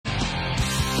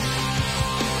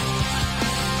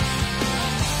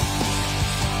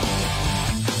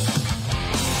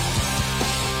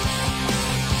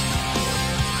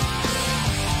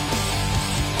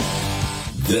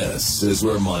This is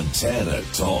where Montana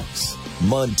talks.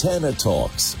 Montana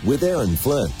Talks with Aaron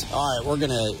Flint. All right, we're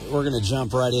gonna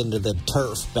jump right into the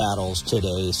TERF battles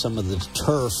today. Some of the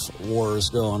TERF wars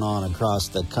going on across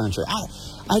the country.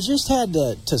 I just had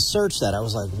to search that. I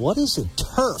was like, what is a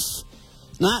TERF?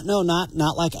 Not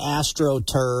like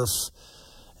AstroTurf.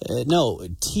 No,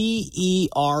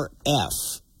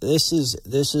 TERF. This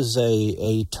is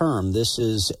a term. This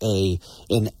is an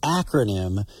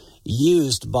acronym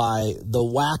used by the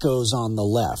wackos on the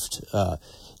left.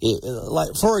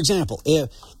 Like, for example,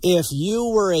 if you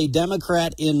were a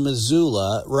Democrat in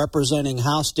Missoula representing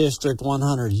House District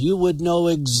 100, you would know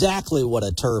exactly what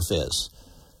a TERF is.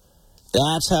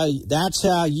 That's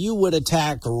how you would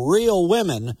attack real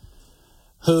women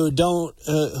who don't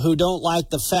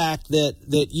like the fact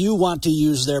that you want to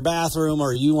use their bathroom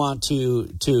or you want to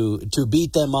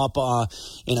beat them up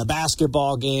in a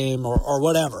basketball game or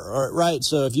whatever, right?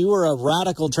 So if you were a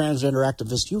radical transgender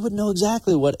activist, you would know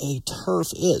exactly what a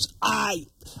TERF is.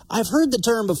 I've heard the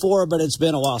term before, but it's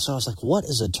been a while, so I was like, what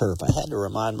is a TERF? I had to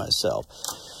remind myself.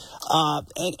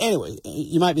 And anyway,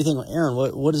 you might be thinking, Aaron,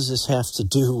 what does this have to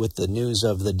do with the news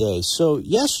of the day? So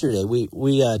yesterday we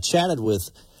chatted with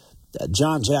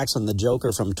John Jackson, the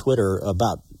Joker from Twitter,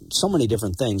 about so many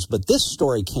different things. But this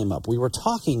story came up. We were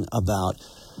talking about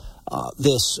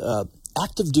this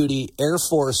active duty Air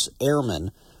Force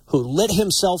airman who lit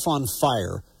himself on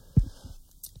fire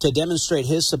to demonstrate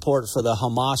his support for the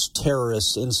Hamas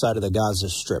terrorists inside of the Gaza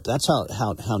Strip. That's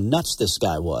how nuts this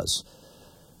guy was.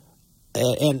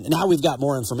 And now we've got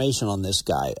more information on this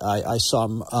guy. I saw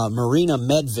Marina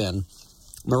Medvin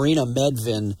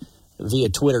via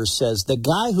Twitter says, the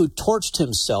guy who torched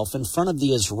himself in front of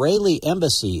the Israeli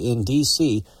embassy in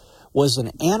D.C. was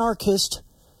an anarchist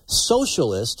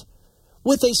socialist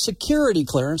with a security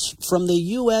clearance from the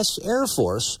U.S. Air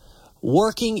Force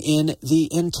working in the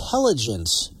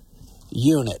intelligence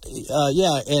unit.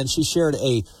 And she shared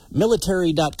a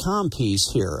military.com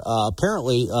piece here.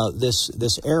 Apparently,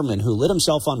 this airman who lit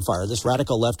himself on fire, this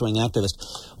radical left-wing activist,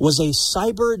 was a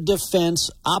cyber defense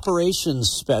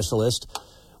operations specialist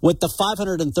with the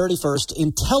 531st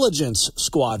Intelligence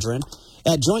Squadron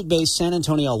at Joint Base San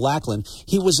Antonio-Lackland.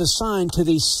 He was assigned to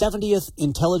the 70th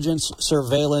Intelligence,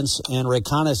 Surveillance, and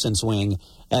Reconnaissance Wing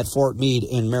at Fort Meade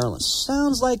in Maryland.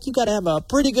 Sounds like you got to have a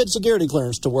pretty good security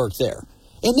clearance to work there.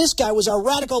 And this guy was a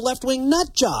radical left-wing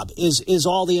nut job, is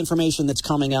all the information that's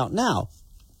coming out now.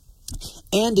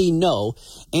 Andy No,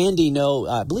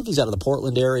 I believe he's out of the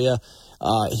Portland area.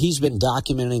 He's been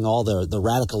documenting all the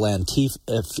radical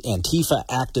Antifa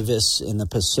activists in the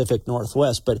Pacific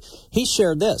Northwest, but he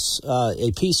shared this,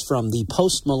 a piece from the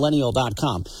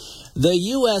postmillennial.com. The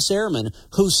U.S. airman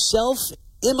who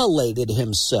self-immolated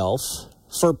himself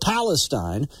for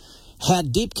Palestine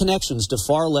had deep connections to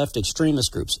far-left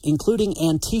extremist groups, including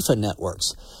Antifa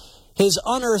networks. His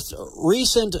unearthed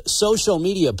recent social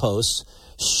media posts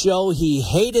show he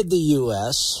hated the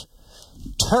U.S.,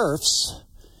 TERFs,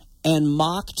 and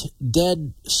mocked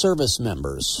dead service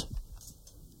members.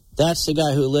 That's the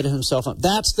guy who lit himself up.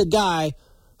 That's the guy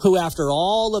who, after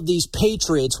all of these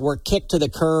patriots were kicked to the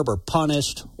curb or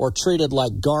punished or treated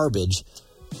like garbage,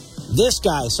 this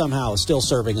guy somehow is still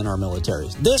serving in our military.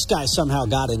 This guy somehow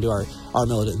got into our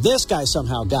military. This guy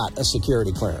somehow got a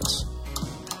security clearance.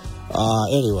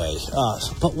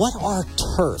 But what are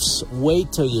TERFs?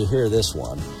 Wait till you hear this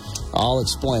one. I'll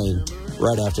explain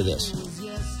right after this.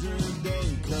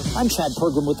 I'm Chad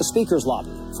Pergram with the Speaker's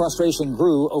Lobby. Frustration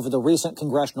grew over the recent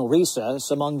congressional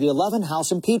recess among the 11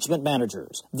 House impeachment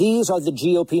managers. These are the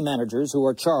GOP managers who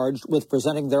are charged with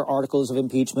presenting their articles of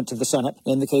impeachment to the Senate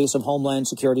in the case of Homeland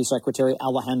Security Secretary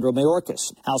Alejandro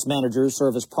Mayorkas. House managers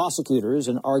serve as prosecutors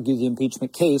and argue the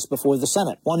impeachment case before the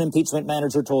Senate. One impeachment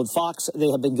manager told Fox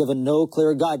they have been given no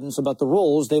clear guidance about the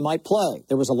roles they might play.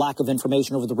 There was a lack of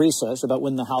information over the recess about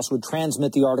when the House would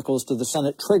transmit the articles to the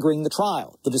Senate, triggering the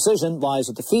trial. The decision lies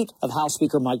at the feet of House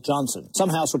Speaker Mike Johnson. Some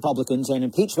House Republicans and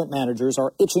impeachment managers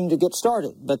are itching to get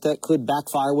started, but that could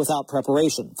backfire without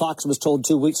preparation. Fox was told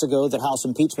 2 weeks ago that House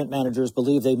impeachment managers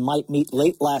believe they might meet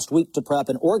late last week to prep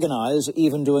and organize,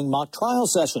 even doing mock trial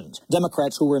sessions.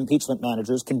 Democrats who were impeachment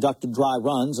managers conducted dry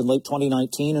runs in late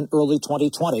 2019 and early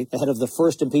 2020 ahead of the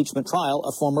first impeachment trial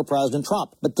of former President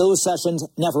Trump, but those sessions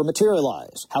never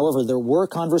materialized. However, there were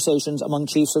conversations among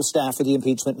chiefs of staff for the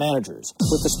impeachment managers.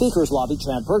 With the Speaker's Lobby,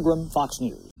 Chad Pergram, Fox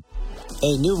News.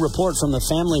 A new report from the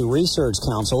Family Research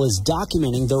Council is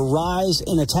documenting the rise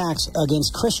in attacks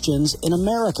against Christians in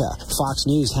America. Fox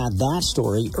News had that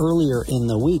story earlier in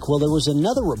the week. Well, there was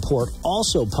another report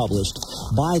also published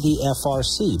by the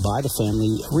FRC, by the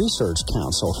Family Research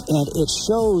Council, and it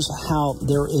shows how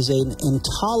there is an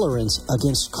intolerance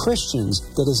against Christians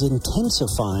that is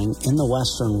intensifying in the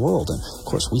Western world. And, of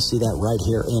course, we see that right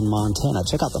here in Montana.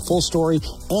 Check out the full story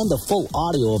and the full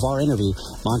audio of our interview,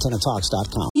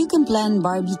 MontanaTalks.com. You can plan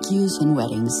barbecues and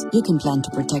weddings. You can plan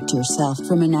to protect yourself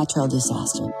from a natural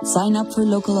disaster. Sign up for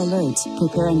local alerts,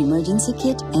 prepare an emergency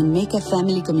kit, and make a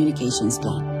family communications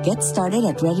plan. Get started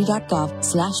at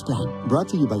ready.gov/plan. Brought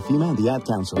to you by FEMA and the Ad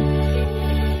Council.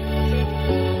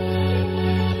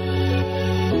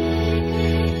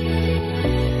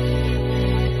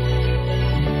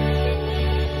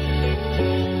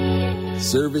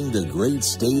 Serving the great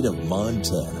state of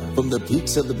Montana, from the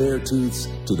peaks of the Beartooths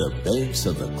to the banks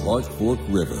of the Clark Fork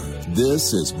River.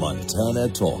 This is Montana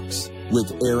Talks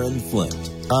with Aaron Flint.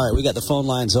 All right, we got the phone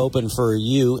lines open for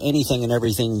you. Anything and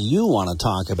everything you want to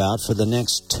talk about for the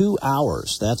next 2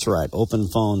 hours. That's right, open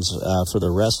phones for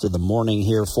the rest of the morning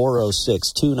here,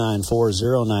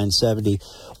 406-294-0970.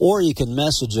 Or you can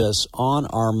message us on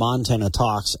our Montana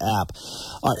Talks app.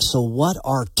 All right, so what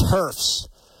are TERFs?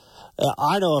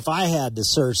 I know if I had to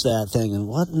search that thing, and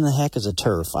what in the heck is a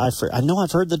TERF? I know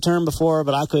I've heard the term before,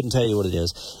 but I couldn't tell you what it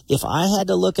is. If I had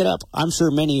to look it up, I'm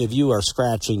sure many of you are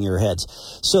scratching your heads.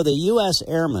 So the U.S.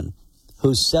 airman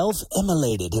who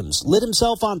self-immolated him, lit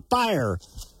himself on fire,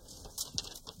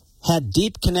 had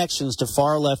deep connections to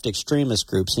far-left extremist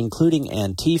groups, including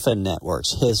Antifa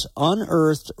networks. His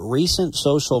unearthed recent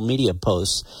social media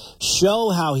posts show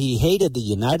how he hated the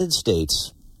United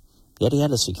States, yet he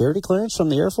had a security clearance from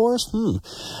the Air Force?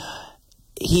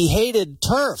 He hated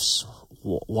TERFs.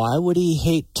 Why would he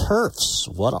hate TERFs?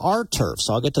 What are TERFs?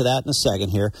 I'll get to that in a second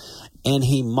here. And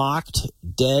he mocked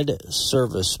dead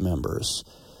service members.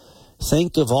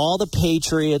 Think of all the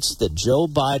patriots that Joe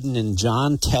Biden and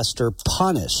John Tester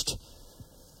punished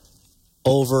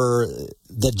over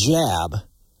the jab.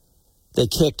 They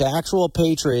kicked actual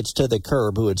patriots to the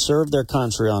curb who had served their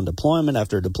country on deployment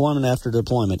after deployment after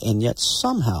deployment, and yet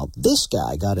somehow this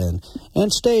guy got in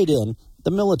and stayed in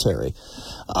the military.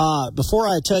 Before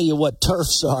I tell you what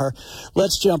TERFs are,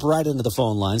 let's jump right into the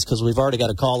phone lines because we've already got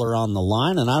a caller on the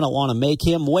line, and I don't want to make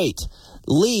him wait.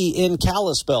 Lee in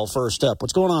Kalispell first up.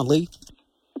 What's going on, Lee?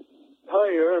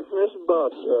 Hi, Aaron. This is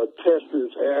about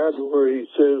Tester's ad where he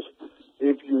says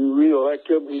if you reelect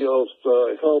him, he'll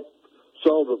help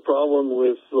solve the problem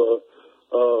with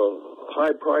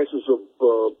high prices of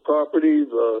property,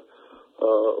 the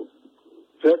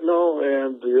fentanyl,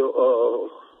 and the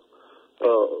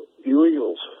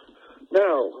illegals.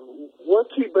 Now,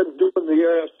 what's he been doing the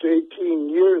last 18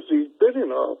 years he's been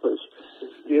in office?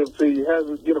 If he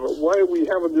hasn't, why are we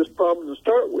having this problem to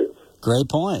start with? Great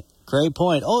point. Great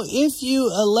point. Oh, if you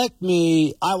elect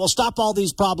me, I will stop all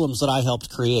these problems that I helped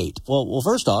create. Well,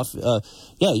 first off,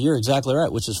 yeah, you're exactly right,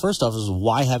 which is first off is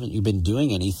why haven't you been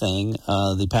doing anything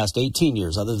the past 18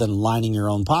 years other than lining your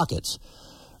own pockets,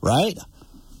 right?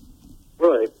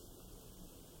 Right.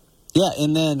 Yeah,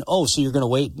 and then, so you're going to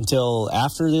wait until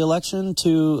after the election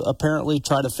to apparently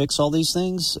try to fix all these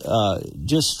things?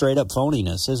 Just straight up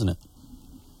phoniness, isn't it?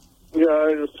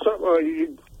 Yeah,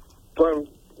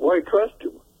 why trust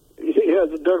him? He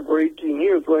hasn't done for 18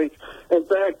 years, right? In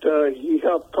fact, he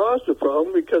helped cause the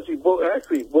problem because he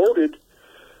actually voted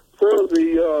for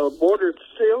the border to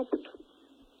stay open.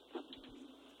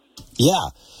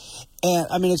 Yeah. And,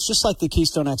 I mean, it's just like the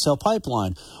Keystone XL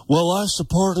pipeline. Well, I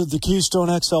supported the Keystone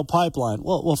XL pipeline.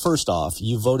 Well, first off,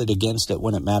 you voted against it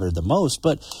when it mattered the most.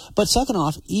 But second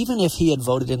off, even if he had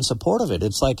voted in support of it,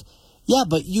 it's like, yeah,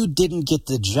 but you didn't get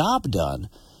the job done.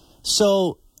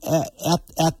 So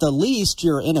at the least,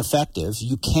 you're ineffective.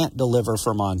 You can't deliver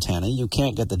for Montana. You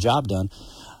can't get the job done.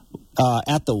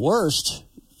 At the worst,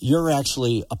 you're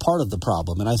actually a part of the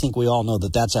problem. And I think we all know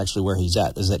that that's actually where he's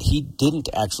at, is that he didn't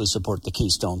actually support the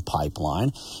Keystone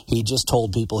Pipeline. He just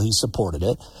told people he supported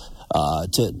it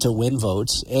to win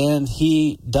votes, and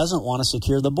he doesn't want to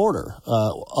secure the border.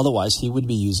 Otherwise, he would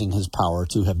be using his power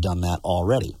to have done that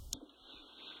already.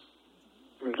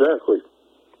 Exactly.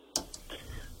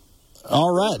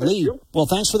 All right, Lee. Well,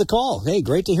 thanks for the call. Hey,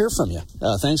 great to hear from you.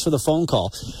 Thanks for the phone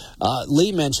call.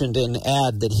 Lee mentioned an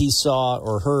ad that he saw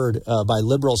or heard by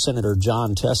liberal Senator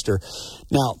John Tester.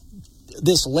 Now,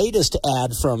 this latest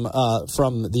ad from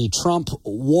the Trump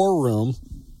War Room,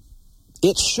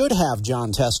 it should have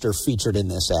John Tester featured in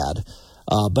this ad.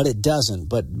 but it doesn't.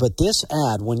 But this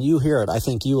ad, when you hear it, I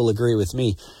think you will agree with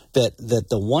me that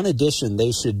the one addition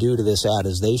they should do to this ad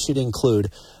is they should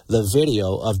include the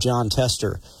video of John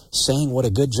Tester saying what a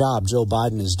good job Joe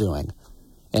Biden is doing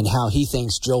and how he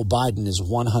thinks Joe Biden is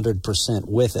 100%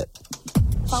 with it.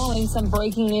 Following some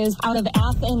breaking news out of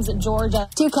Athens, Georgia.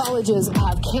 2 colleges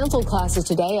have canceled classes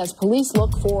today as police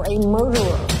look for a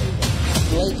murderer.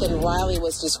 Laken Riley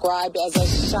was described as a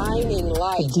shining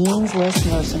light. Dean's List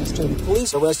nursing student.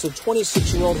 Police arrested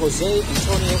 26-year-old Jose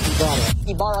Antonio Ibarra.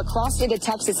 Ibarra crossed into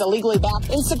Texas illegally back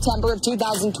in September of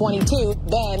 2022,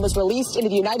 then was released into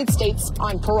the United States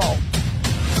on parole.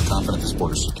 I'm confident this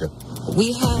border is secure.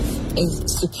 We have a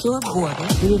secure border.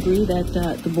 We agree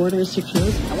that the border is secure.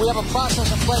 And we have a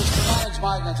process in place to manage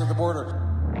migrants at the border.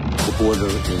 The border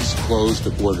is closed. The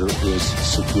border is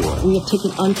secure. We have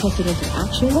taken unprecedented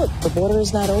action. Look, the border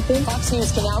is not open. Fox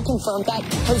News can now confirm that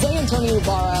Jose Antonio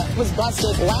Ibarra was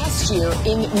busted last year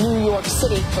in New York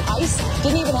City. But ICE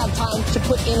didn't even have time to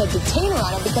put in a detainer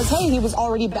on him because, hey, he was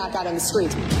already back out on the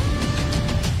streets.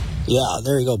 Yeah,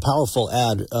 there you go. Powerful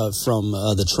ad from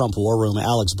the Trump War Room.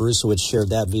 Alex Brusewitz shared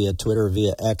that via Twitter,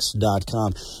 via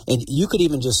X.com. And you could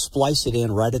even just splice it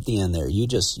in right at the end there. You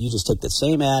just take the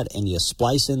same ad and you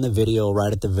splice in the video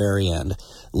right at the very end.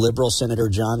 Liberal Senator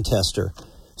John Tester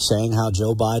saying how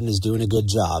Joe Biden is doing a good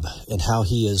job and how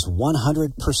he is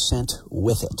 100%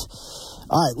 with it.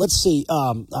 All right, let's see.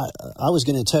 I was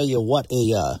going to tell you what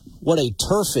a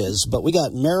TERF is, but we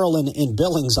got Marilyn in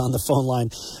Billings on the phone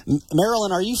line.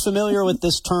 Marilyn, are you familiar with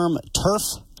this term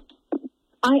TERF?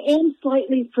 I am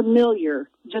slightly familiar,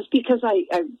 just because I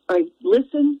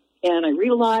listen and I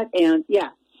read a lot, and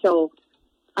so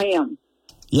I am.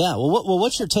 Yeah, well,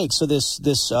 what's your take? So this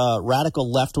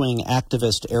radical left-wing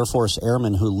activist Air Force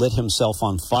airman who lit himself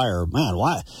on fire, man,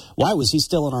 why was he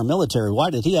still in our military? Why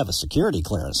did he have a security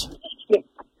clearance?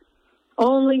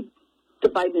 Only the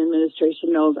Biden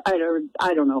administration knows. I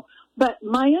don't know. But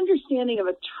my understanding of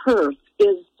a TERF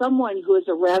is someone who is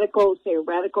a radical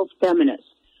feminist,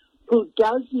 who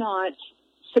does not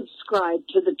subscribe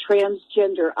to the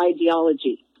transgender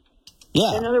ideology.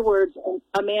 Yeah. In other words,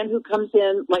 a man who comes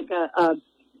in like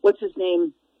what's his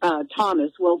name, Will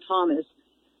Thomas,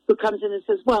 who comes in and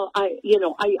says, well, I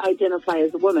identify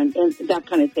as a woman, and that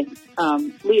kind of thing.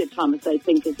 Leah Thomas, I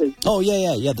think, is his. Oh,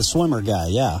 yeah, the swimmer guy,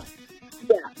 yeah.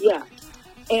 Yeah.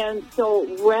 And so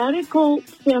radical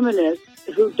feminists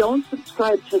who don't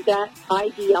subscribe to that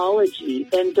ideology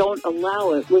and don't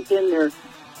allow it within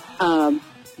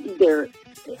their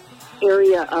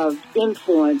area of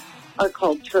influence are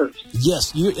called TERFs.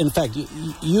 Yes, you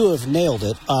have nailed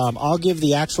it. I'll give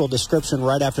the actual description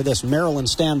right after this. Marilyn,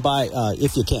 stand by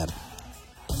if you can.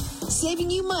 Saving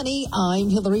you money, I'm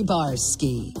Hillary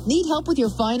Barsky. Need help with your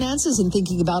finances and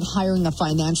thinking about hiring a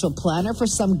financial planner for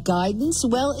some guidance?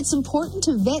 Well, it's important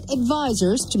to vet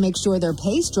advisors to make sure their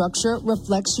pay structure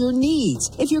reflects your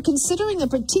needs. If you're considering a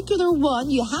particular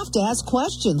one, you have to ask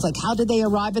questions like how did they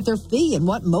arrive at their fee and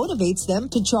what motivates them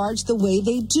to charge the way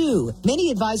they do.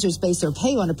 Many advisors base their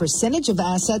pay on a percentage of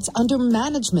assets under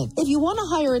management. If you want to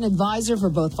hire an advisor for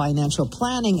both financial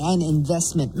planning and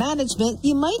investment management,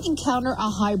 you might encounter a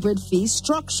hybrid fee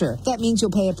structure. That means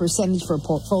you'll pay a percentage for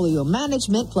portfolio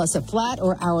management plus a flat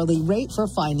or hourly rate for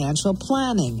financial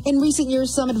planning. In recent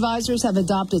years, some advisors have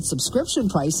adopted subscription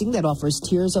pricing that offers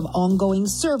tiers of ongoing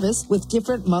service with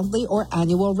different monthly or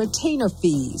annual retainer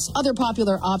fees. Other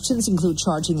popular options include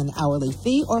charging an hourly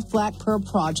fee or flat per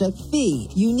project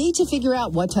fee. You need to figure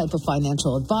out what type of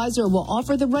financial advisor will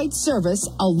offer the right service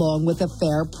along with a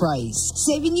fair price.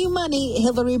 Saving you money,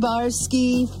 Hillary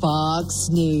Barsky, Fox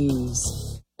News.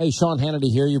 Hey, Sean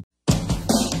Hannity here.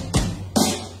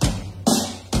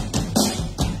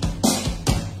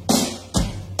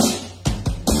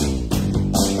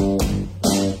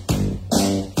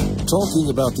 Talking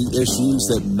about the issues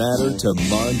that matter to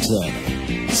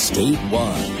Montana,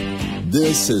 statewide.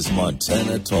 This is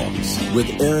Montana Talks with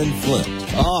Aaron Flint.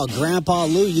 Oh, Grandpa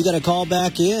Lou, you got to call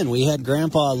back in. We had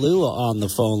Grandpa Lou on the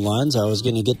phone lines. I was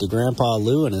going to get to Grandpa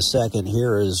Lou in a second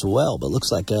here as well, but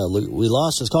looks like we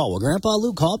lost his call. Well, Grandpa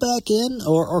Lou, call back in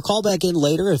or call back in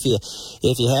later if you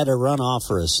had to run off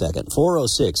for a second.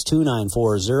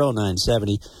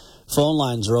 406-294-0970. Phone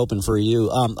lines are open for you.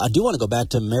 I do want to go back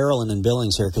to Marilyn and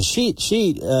Billings here because she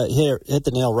hit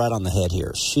the nail right on the head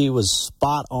here. She was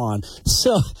spot on.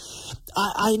 So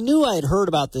I knew I had heard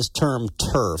about this term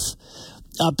TERF.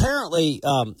 Apparently,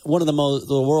 one of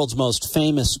the world's most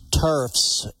famous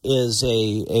TERFs is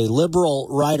a liberal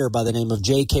writer by the name of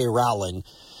J.K. Rowling.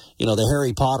 the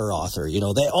Harry Potter author.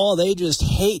 They just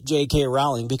hate J.K.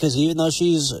 Rowling because even though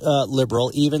she's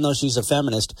liberal, even though she's a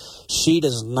feminist, she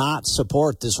does not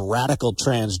support this radical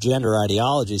transgender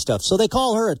ideology stuff. So they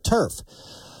call her a TERF.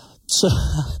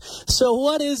 So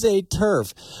what is a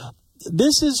TERF?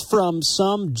 This is from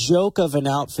some joke of an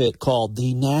outfit called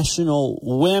the National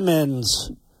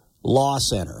Women's Law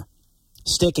Center.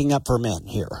 Sticking up for men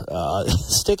here.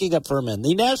 Sticking up for men.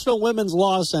 The National Women's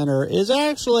Law Center is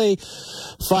actually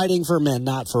fighting for men,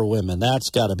 not for women. That's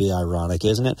got to be ironic,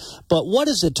 isn't it? But what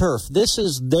is a TERF? This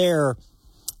is their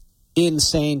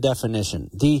insane definition.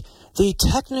 The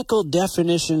technical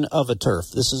definition of a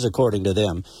TERF, this is according to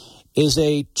them, is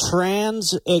a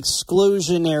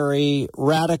trans-exclusionary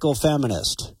radical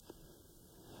feminist.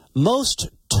 Most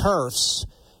TERFs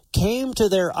came to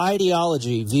their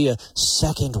ideology via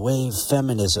second-wave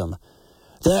feminism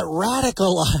that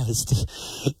radicalized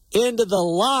into the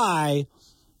lie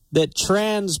that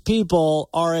trans people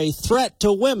are a threat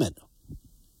to women.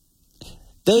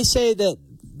 They say that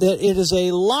it is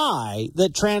a lie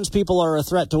that trans people are a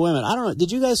threat to women. I don't know.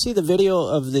 Did you guys see the video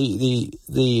of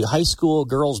the high school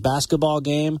girls basketball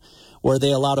game where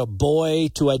they allowed a boy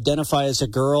to identify as a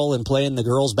girl and play in the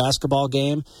girls basketball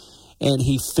game? And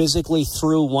he physically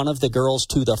threw one of the girls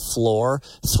to the floor.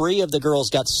 3 of the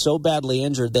girls got so badly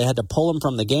injured they had to pull them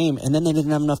from the game, and then they didn't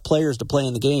have enough players to play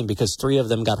in the game because 3 of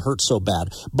them got hurt so bad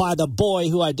by the boy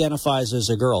who identifies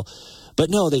as a girl. But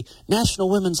no, the National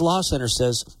Women's Law Center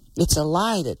says it's a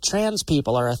lie that trans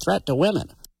people are a threat to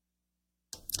women.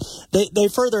 They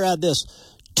further add this: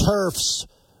 TERFs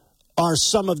are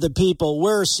some of the people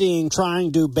we're seeing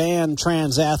trying to ban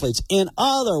trans athletes. In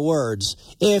other words,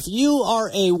 if you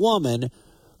are a woman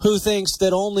who thinks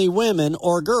that only women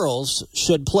or girls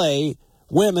should play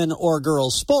women or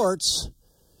girls sports,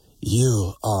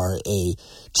 you are a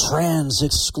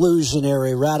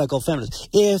trans-exclusionary radical feminist.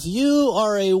 If you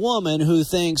are a woman who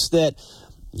thinks that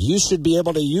you should be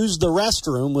able to use the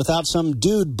restroom without some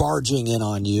dude barging in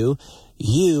on you,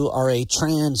 you are a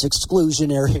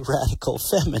trans-exclusionary radical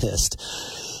feminist.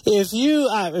 If you,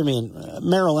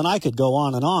 Marilyn, I could go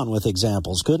on and on with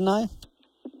examples, couldn't I?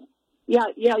 Yeah,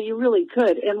 you really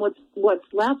could. And what's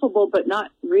laughable, but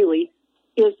not really,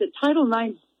 is that Title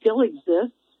IX still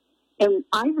exists. And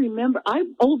I'm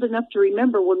old enough to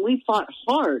remember when we fought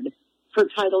hard for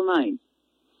Title IX.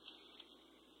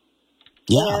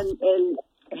 Yeah. And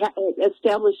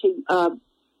establishing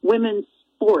women's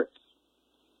sports.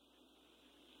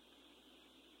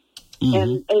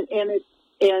 Mm-hmm. And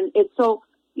it's so,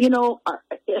 in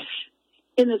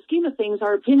the scheme of things,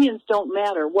 our opinions don't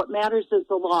matter. What matters is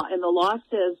the law, and the law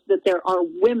says that there are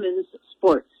women's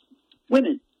sports.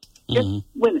 Women. Just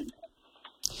women.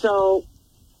 So,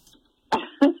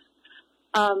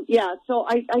 so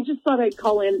I just thought I'd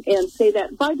call in and say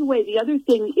that. By the way, the other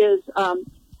thing is, on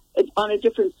a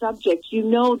different subject, you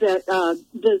know that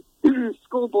the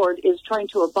school board is trying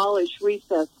to abolish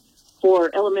recess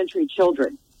for elementary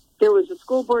children. There was a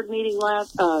school board meeting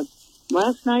last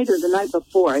night or the night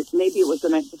before. Maybe it was the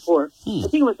night before. I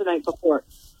think it was the night before,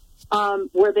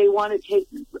 where they want to take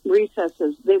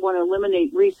recesses. They want to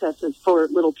eliminate recesses for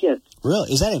little kids.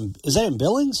 Really? Is that in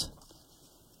Billings?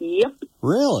 Yep.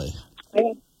 Really?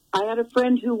 I had a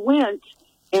friend who went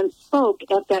and spoke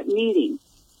at that meeting.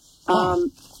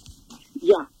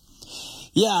 Yeah.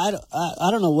 Yeah, I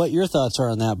don't know what your thoughts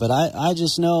are on that, but I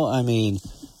just know,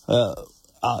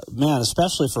 man,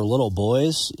 especially for little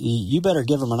boys, you better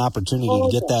give them an opportunity to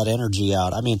get that energy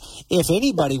out. I mean, if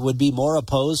anybody would be more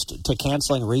opposed to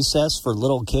canceling recess for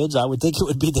little kids, I would think it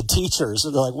would be the teachers.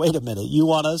 They're like, wait a minute, you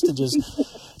want us to just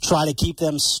try to keep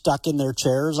them stuck in their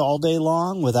chairs all day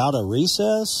long without a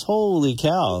recess? Holy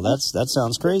cow, that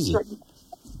sounds crazy.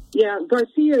 Yeah,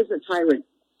 Garcia is a tyrant.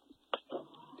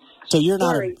 So you're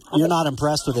not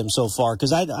impressed with him so far,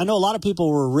 because I know a lot of people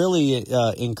were really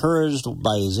encouraged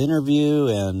by his interview,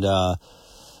 and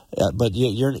but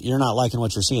you're not liking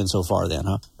what you're seeing so far, then,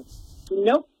 huh?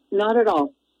 Nope, not at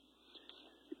all.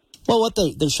 Well,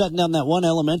 they're shutting down that one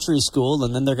elementary school,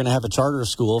 and then they're going to have a charter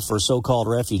school for so-called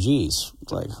refugees.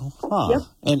 It's like, huh? Yep.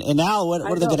 And now what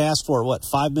are they going to ask for? What,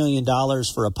 $5 million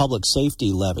for a public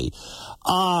safety levy?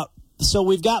 So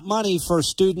we've got money for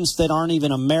students that aren't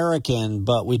even American,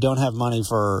 but we don't have money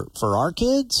for our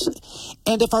kids.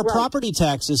 And if our property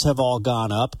taxes have all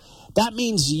gone up, that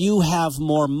means you have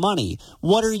more money.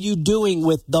 What are you doing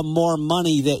with the more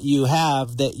money that you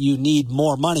have that you need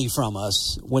more money from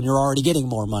us when you're already getting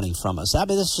more money from us? I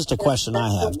mean, that's just a question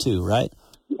I have too, right?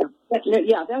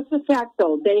 Yeah, that's a fact,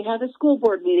 though. They had a school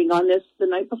board meeting on this the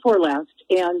night before last,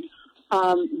 and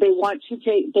they want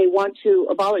to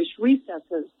abolish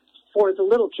recesses for the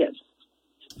little kids.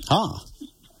 Huh.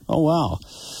 Oh, wow.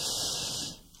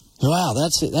 Wow,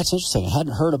 that's interesting. I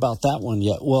hadn't heard about that one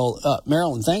yet. Well,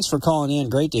 Marilyn, thanks for calling in.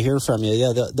 Great to hear from you.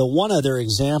 Yeah, the one other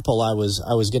example I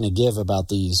was going to give about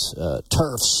these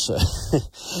TERFs,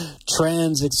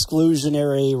 trans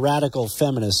exclusionary radical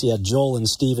feminists. Yeah, Joel in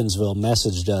Stevensville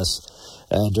messaged us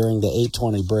during the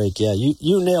 8:20 break. Yeah,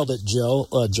 you nailed it,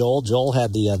 Joel. Joel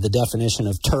had the definition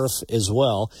of TERF as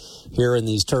well here in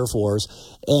these TERF wars.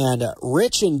 And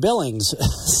Rich in Billings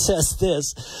says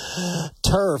this: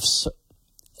 TERFs.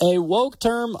 A woke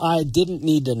term I didn't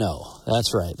need to know.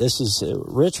 That's right. This is,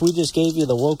 Rich, we just gave you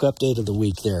the woke update of the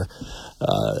week there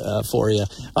for you.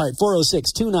 All right,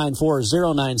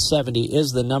 406-294-0970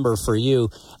 is the number for you.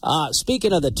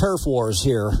 Speaking of the TERF wars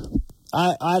here,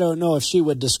 I don't know if she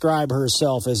would describe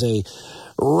herself as a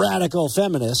radical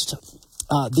feminist.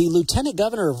 The lieutenant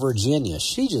governor of Virginia,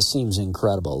 she just seems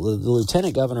incredible. The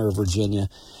lieutenant governor of Virginia,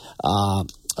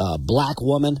 black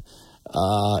woman,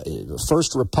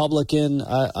 first Republican,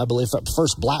 I believe,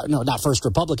 first black, no, not first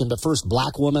Republican, but first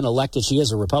black woman elected. She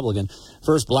is a Republican.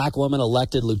 First black woman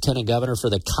elected lieutenant governor for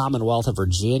the Commonwealth of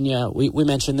Virginia. We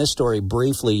mentioned this story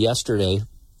briefly yesterday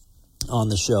on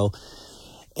the show.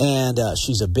 And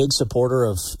she's a big supporter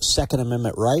of Second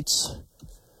Amendment rights,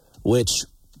 which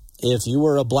if you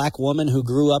were a black woman who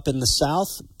grew up in the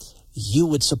South, you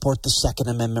would support the Second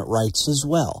Amendment rights as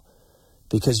well.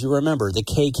 Because you remember, the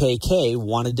KKK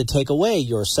wanted to take away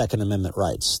your Second Amendment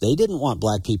rights. They didn't want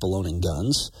black people owning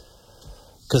guns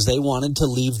because they wanted to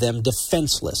leave them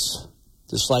defenseless.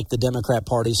 Just like the Democrat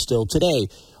Party still today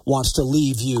wants to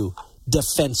leave you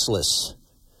defenseless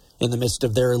in the midst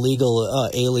of their illegal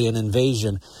alien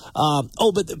invasion.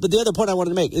 But the other point I wanted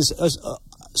to make is,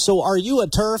 so are you a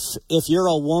TERF if you're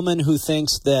a woman who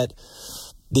thinks that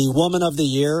the woman of the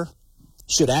year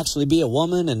should actually be a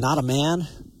woman and not a man?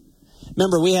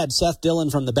 Remember, we had Seth Dillon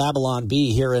from the Babylon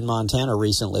Bee here in Montana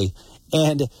recently,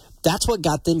 and that's what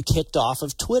got them kicked off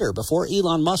of Twitter. Before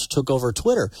Elon Musk took over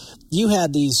Twitter, you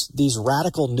had these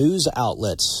radical news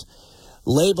outlets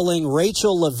labeling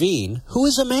Rachel Levine, who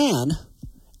is a man,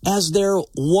 as their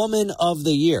woman of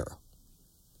the year.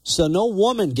 So no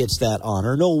woman gets that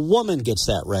honor. No woman gets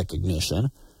that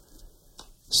recognition.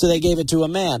 So they gave it to a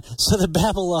man. So the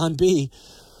Babylon Bee,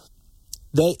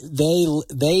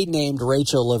 They named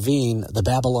Rachel Levine, the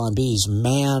Babylon Bee's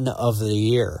Man of the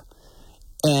Year.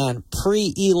 And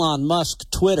pre-Elon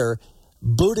Musk Twitter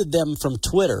booted them from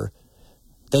Twitter.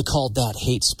 They called that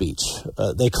hate speech.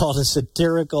 They called a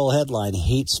satirical headline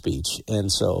hate speech.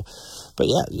 And so, but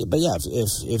yeah,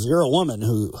 if you're a woman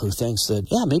who thinks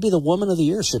that, yeah, maybe the woman of the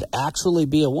year should actually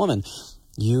be a woman,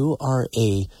 you are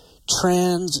a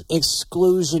trans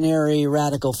exclusionary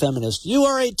radical feminist. You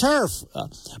are a TERF.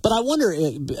 But I wonder,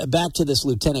 back to this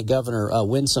Lieutenant Governor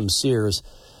Winsome Sears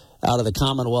out of the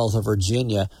Commonwealth of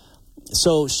Virginia.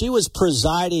 So she was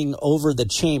presiding over the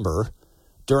chamber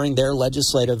during their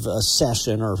legislative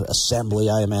session or assembly,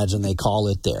 I imagine they call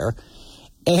it there.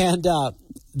 And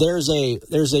there's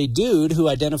a dude who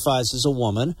identifies as a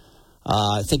woman.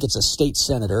 I think it's a state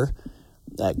senator.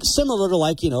 Similar to,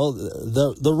 like,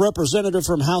 the representative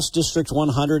from House District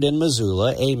 100 in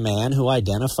Missoula, a man who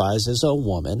identifies as a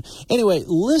woman. Anyway,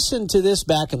 listen to this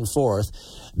back and forth.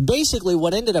 Basically,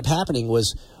 what ended up happening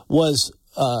was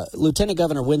Lieutenant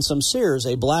Governor Winsome Sears,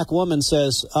 a black woman,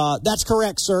 says, "That's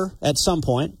correct, sir," at some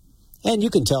point. And you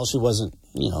can tell she wasn't,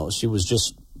 she was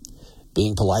just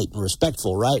being polite and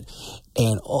respectful, right?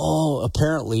 And,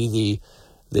 apparently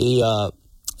the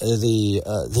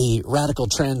radical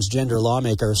transgender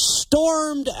lawmaker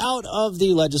stormed out of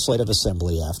the legislative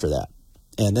assembly after that.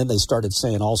 And then they started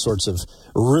saying all sorts of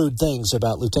rude things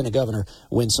about Lieutenant Governor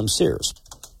Winsome Sears.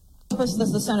 This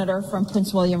is the senator from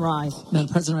Prince William Rise. Madam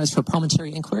President, I rise for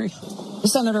parliamentary inquiry. The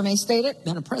senator may state it.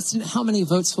 Madam President, how many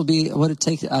votes would it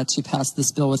take to pass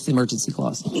this bill with the emergency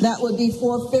clause? That would be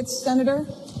 4/5, Senator.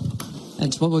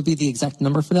 And what would be the exact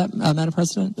number for that, Madam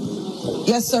President?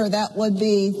 Yes, sir. That would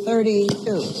be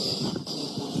 32.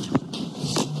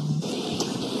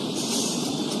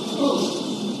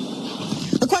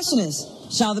 The question is,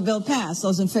 shall the bill pass?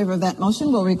 Those in favor of that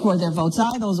motion will record their votes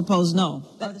aye. Those opposed, no.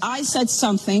 I said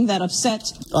something that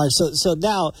upset. All right, so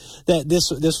now that this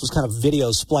was kind of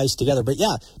video spliced together, but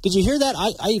yeah, did you hear that?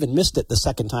 I even missed it the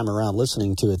second time around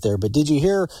listening to it there. But did you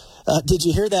hear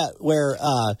that where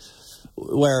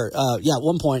at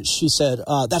one point she said,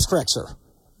 "That's correct, sir."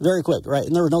 Very quick, right?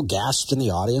 And there were no gasps in the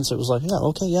audience. It was like, yeah,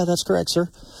 okay, yeah, that's correct, sir.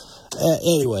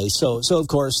 Anyway, so of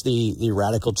course the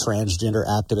radical transgender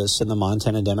activists in the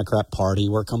Montana Democrat Party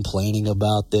were complaining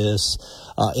about this,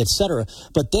 etc.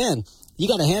 But then you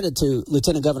got to hand it to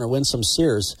Lieutenant Governor Winsome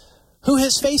Sears, who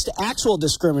has faced actual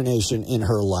discrimination in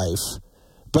her life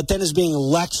but then is being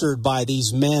lectured by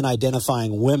these men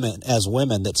identifying women as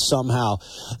women, that somehow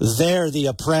they're the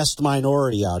oppressed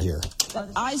minority out here.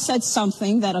 I said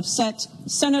something that upset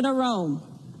Senator Rome.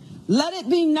 Let it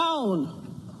be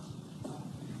known,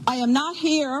 I am not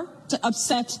here to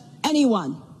upset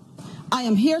anyone. I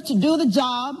am here to do the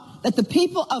job that the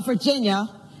people of Virginia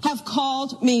have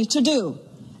called me to do,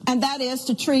 and that is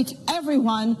to treat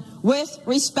everyone with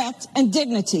respect and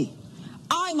dignity.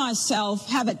 I myself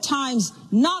have at times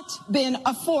not been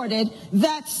afforded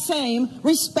that same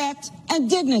respect and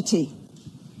dignity.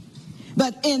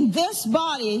 But in this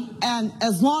body, and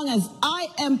as long as I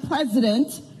am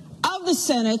president of the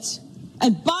Senate,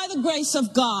 and by the grace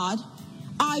of God,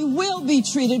 I will be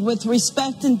treated with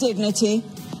respect and dignity,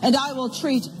 and I will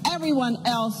treat everyone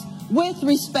else with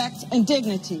respect and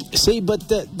dignity. See, but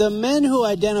the men who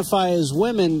identify as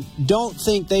women don't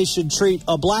think they should treat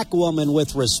a black woman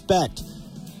with respect.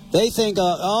 They think,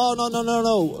 oh,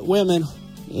 no, women,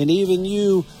 and even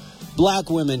you black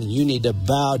women, you need to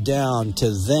bow down to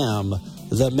them,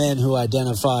 the men who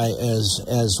identify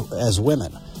as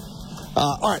women.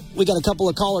 All right, we got a couple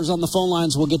of callers on the phone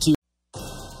lines. We'll get to you.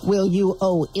 Will you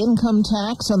owe income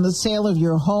tax on the sale of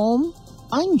your home?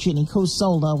 I'm Ginny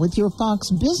Cosola with your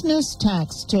Fox Business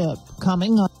Tax Tip.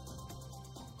 Coming up.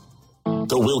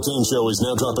 The Will Kane Show is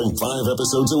now dropping 5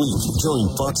 episodes a week.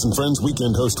 Join Fox and Friends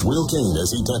weekend host Will Kane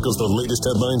as he tackles the latest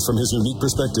headlines from his unique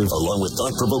perspective, along with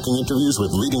thought-provoking interviews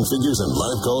with leading figures and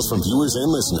live calls from viewers and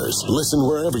listeners. Listen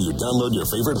wherever you download your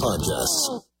favorite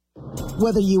podcasts.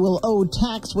 Whether you will owe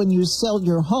tax when you sell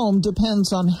your home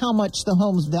depends on how much the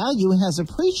home's value has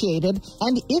appreciated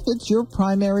and if it's your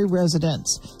primary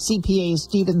residence. CPA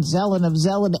Stephen Zellin of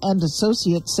Zellin &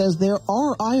 Associates says there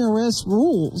are IRS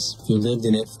rules. If you lived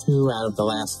in it 2 out of the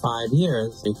last 5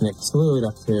 years, you can exclude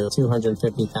up to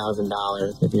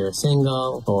 $250,000 if you're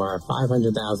single or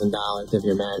 $500,000 if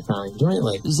you're married filing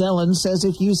jointly. Zellin says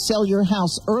if you sell your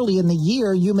house early in the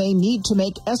year, you may need to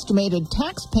make estimated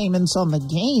tax payments on the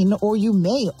gain, or you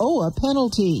may owe a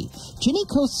penalty. Ginny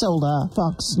Cosola,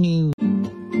 Fox News.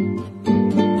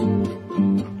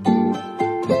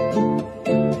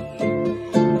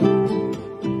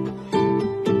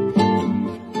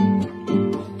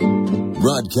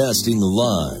 Broadcasting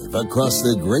live across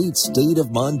the great state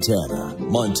of Montana.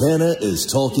 Montana is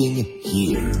talking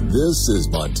here. This is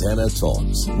Montana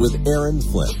Talks with Aaron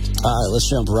Flint. All right, let's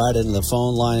jump right into the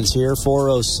phone lines here.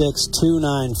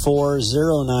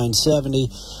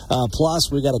 406-294-0970.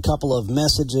 Plus, we got a couple of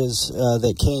messages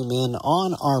that came in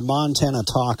on our Montana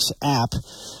Talks app.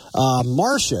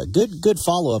 Marcia, good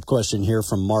follow-up question here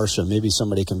from Marcia. Maybe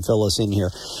somebody can fill us in here.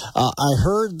 I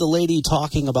heard the lady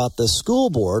talking about the school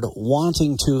board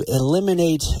wanting to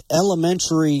eliminate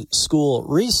elementary school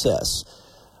recess,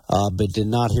 but did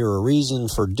not hear a reason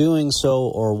for doing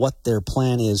so or what their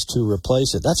plan is to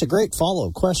replace it. That's a great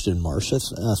follow-up question, Marcia.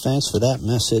 Thanks for that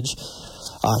message.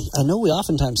 I know we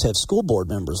oftentimes have school board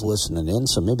members listening in,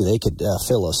 so maybe they could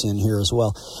fill us in here as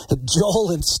well.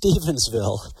 Joel in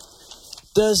Stevensville.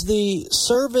 Does the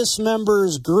Service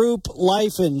Members Group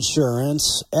Life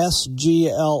Insurance,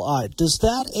 SGLI, does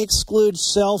that exclude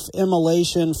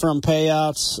self-immolation from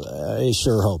payouts? I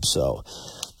sure hope so.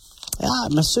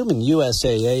 I'm assuming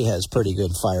USAA has pretty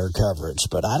good fire coverage,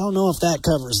 but I don't know if that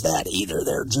covers that either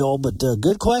there, Joel. But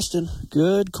good question.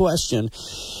 Good question.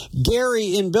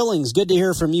 Gary in Billings, good to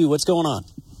hear from you. What's going on?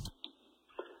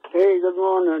 Hey, good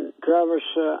morning, Travis.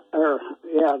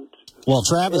 Well,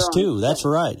 Travis, too. That's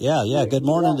right. Yeah. Good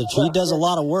morning. He does a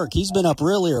lot of work. He's been up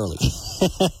really early.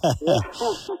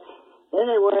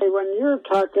 Anyway, when you're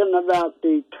talking about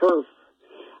the TERF,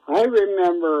 I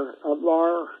remember a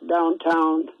bar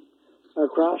downtown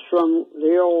across from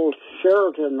the old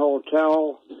Sheraton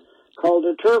Hotel called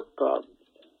the TERF Club.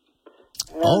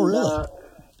 And, oh, really?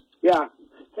 Yeah.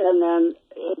 And then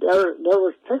there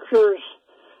was pictures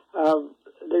of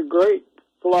the Great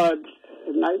Flood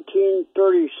in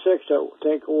 1936, I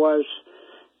think it was,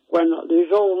 when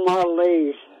these old Model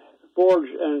A Fords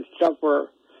and stuff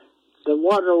were, the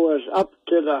water was up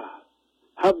to the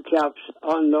hubcaps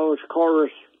on those cars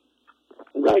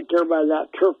right there by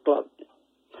that TERF Club.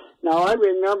 Now, I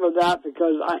remember that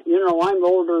because, I'm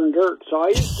older than dirt, so I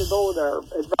used to go there.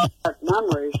 It brought back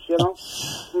memories, So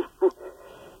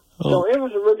it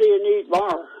was really a neat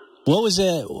bar. What was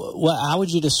it? How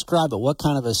would you describe it? What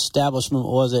kind of establishment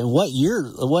was it? And what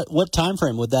year? What time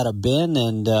frame would that have been?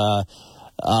 And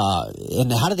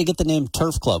how did they get the name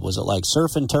TERF Club? Was it like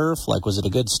surf and turf? Like, was it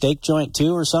a good steak joint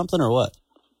too, or something, or what?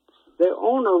 The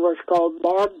owner was called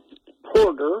Bob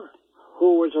Porter,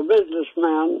 who was a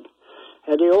businessman,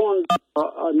 and he owned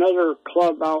another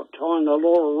club out on the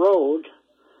Lower Road.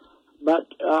 but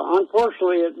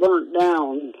unfortunately it burnt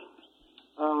down.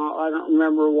 I don't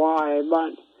remember why,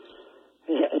 but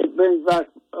it brings back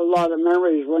a lot of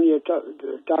memories when you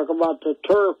talk about the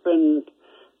TERF.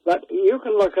 But you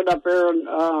can look it up there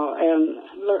and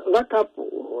look up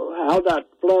how that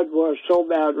flood was so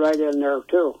bad right in there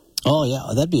too. Oh, yeah,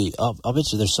 that'd be, I'll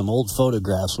bet you there's some old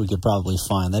photographs we could probably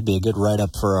find. That'd be a good write-up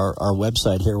for our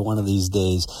website here one of these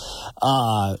days.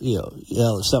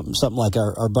 Something like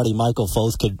our buddy Michael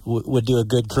Foth would do a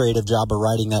good creative job of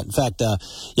writing that. In fact,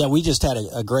 we just had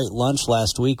a great lunch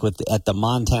last week at the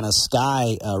Montana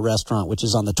Sky restaurant, which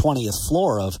is on the 20th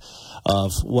floor of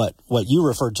what you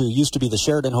referred to used to be the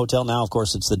Sheraton Hotel. Now, of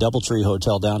course, it's the Doubletree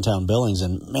Hotel downtown Billings.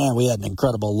 And, man, we had an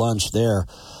incredible lunch there.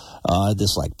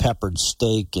 This like peppered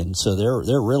steak, and so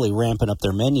they're really ramping up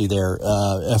their menu there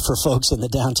for folks in the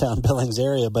downtown Billings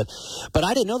area. But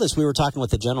I didn't know this. We were talking with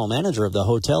the general manager of the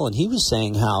hotel, and he was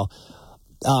saying how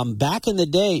back in the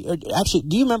day, actually,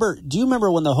 do you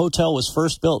remember when the hotel was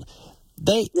first built?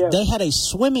 They had a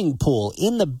swimming pool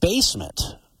in the basement.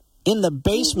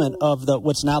 Of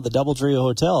what's now the Doubletree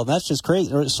Hotel. And that's just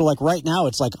crazy. So, like, right now,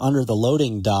 it's, like, under the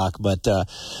loading dock. But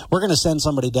we're going to send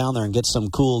somebody down there and get some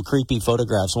cool, creepy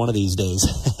photographs one of these days.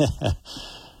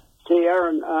 See,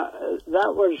 Aaron,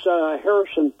 that was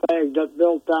Harrison Fagg that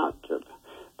built that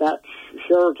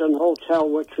Sheraton Hotel,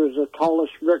 which was the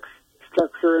tallest brick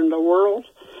structure in the world.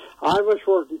 I was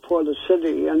working for the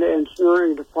city in the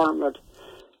engineering department.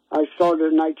 I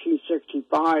started in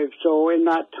 1965. So, in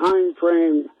that time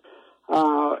frame,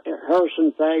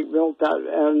 Harrison Fagg built that,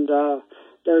 and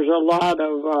there's a lot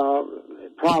of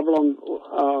problem.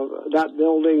 That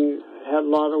building had a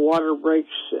lot of water breaks,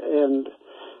 and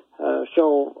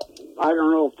so I don't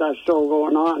know if that's still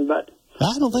going on, but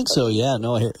I don't think so. Yeah,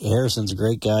 no, Harrison's a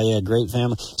great guy. Yeah, great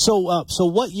family. So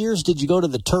what years did you go to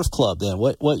the TERF Club then?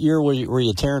 What year were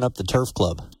you tearing up the TERF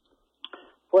Club?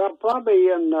 Well, probably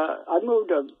I moved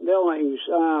to Billings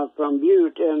from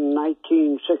Butte in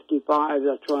 1965.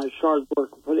 That's when I started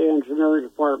working for the engineering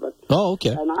department. Oh, okay.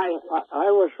 And I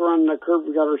was running the curb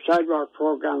and gutter sidewalk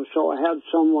program, so I had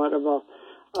somewhat of a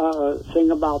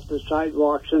thing about the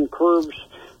sidewalks and curbs.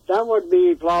 That would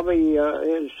be probably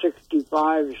in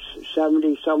 65,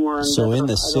 70, somewhere in there. So in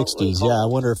the 60s, yeah. I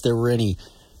wonder if there were any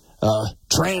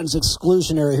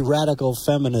trans-exclusionary radical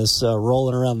feminists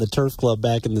rolling around the TERF Club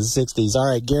back in the 60s. All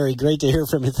right, Gary, great to hear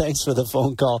from you. Thanks for the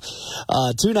phone call.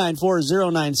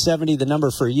 294-0970, the number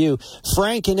for you.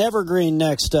 Frank in Evergreen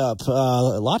next up.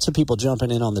 Lots of people jumping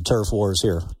in on the TERF Wars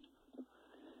here.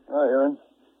 Hi, Aaron.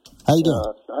 How you doing?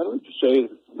 I'd like to say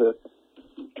that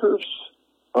TERFs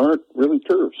aren't really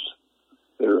TERFs.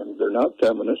 They're not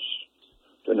feminists.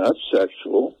 They're not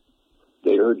sexual.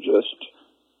 They are just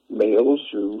males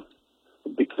who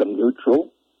become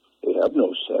neutral. They have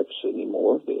no sex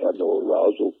anymore. They have no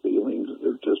arousal feelings.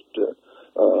 They're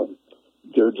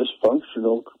just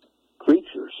functional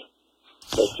creatures.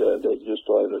 But they just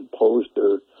impose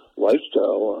their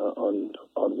lifestyle on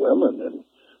women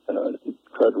and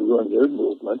try to ruin their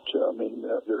movement. I mean,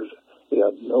 they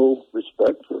have no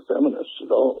respect for feminists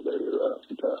at all.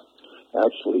 They're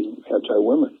actually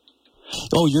anti-women.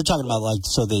 Oh, you're talking about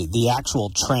the actual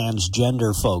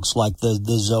transgender folks, like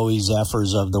the Zoe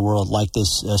Zephyrs of the world, like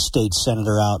this state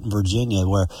senator out in Virginia,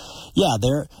 where, yeah,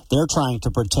 they're trying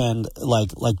to pretend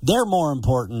like they're more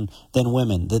important than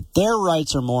women, that their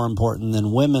rights are more important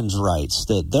than women's rights,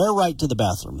 that their right to the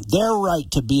bathroom, their right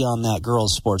to be on that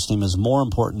girls' sports team is more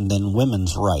important than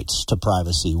women's rights to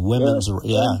privacy.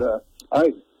 And,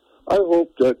 I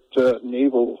hope that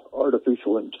naval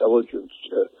artificial intelligence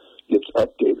gets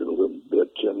updated a little bit,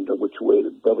 and which way the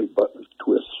belly button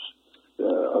twists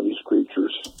on these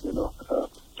creatures.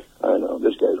 I know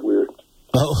this guy's weird.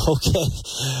 Oh, okay.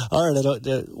 All right. I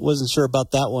wasn't sure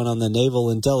about that one on the naval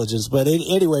intelligence, but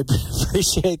anyway,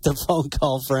 appreciate the phone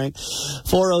call, Frank.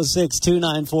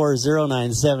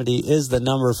 406-294-0970 is the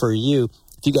number for you.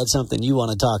 If you got something you want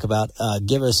to talk about,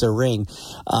 give us a ring,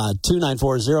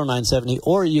 294-0970,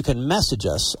 or you can message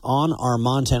us on our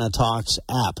Montana Talks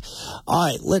app. All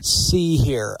right, let's see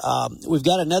here. We've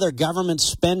got another government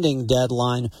spending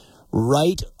deadline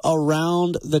right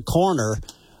around the corner.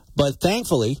 But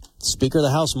thankfully, Speaker of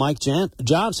the House Mike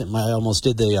Johnson, I almost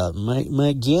did the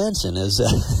Mike Johnson as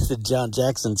John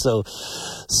Jackson so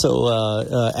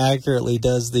accurately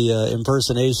does the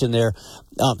impersonation there.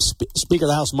 Speaker of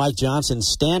the House Mike Johnson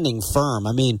standing firm.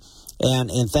 I mean,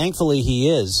 and thankfully he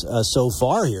is so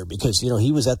far here, because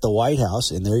he was at the White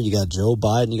House, and there you got Joe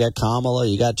Biden, you got Kamala,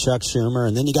 you got Chuck Schumer,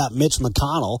 and then you got Mitch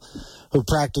McConnell, who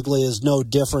practically is no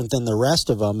different than the rest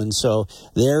of them. And so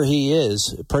there he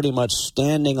is, pretty much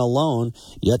standing alone,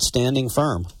 yet standing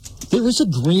firm. There is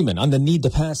agreement on the need to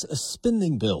pass a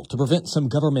spending bill to prevent some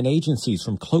government agencies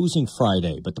from closing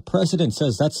Friday, but the president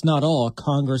says that's not all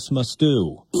Congress must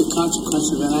do. The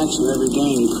consequences of inaction every day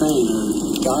in Ukraine are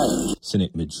dire.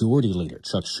 Senate Majority Leader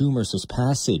Chuck Schumer says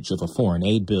passage of a foreign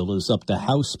aid bill is up to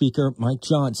House Speaker Mike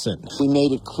Johnson. We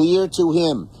made it clear to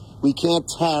him we can't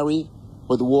tarry,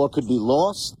 or the war could be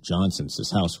lost. Johnson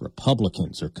says House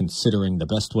Republicans are considering the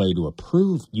best way to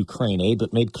approve Ukraine aid,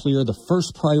 but made clear the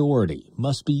first priority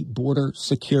must be border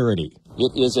security.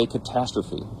 It is a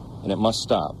catastrophe, and it must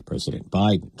stop. President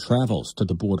Biden travels to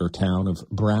the border town of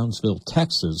Brownsville,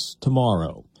 Texas,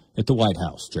 tomorrow. At the White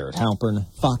House, Jared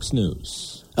Halpern, Fox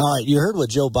News. All right, you heard what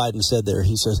Joe Biden said there.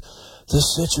 He says, the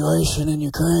situation in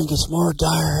Ukraine gets more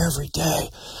dire every day.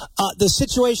 The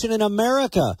situation in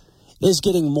America is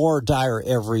getting more dire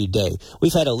every day.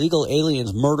 We've had illegal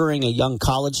aliens murdering a young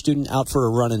college student out for a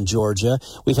run in Georgia.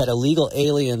 We've had illegal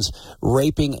aliens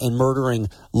raping and murdering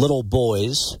little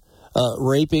boys,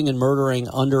 raping and murdering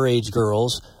underage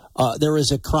girls. There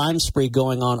is a crime spree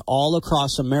going on all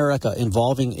across America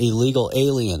involving illegal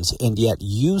aliens, and yet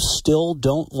you still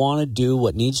don't want to do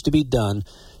what needs to be done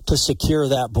to secure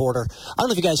that border. I don't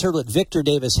know if you guys heard what Victor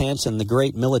Davis Hanson, the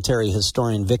great military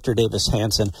historian Victor Davis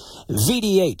Hanson,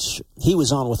 VDH, he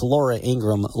was on with Laura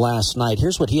Ingraham last night.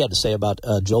 Here's what he had to say about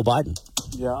Joe Biden.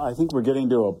 Yeah, I think we're getting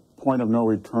to a point of no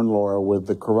return, Laura, with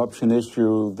the corruption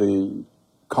issue, the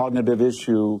cognitive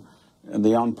issue, and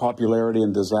the unpopularity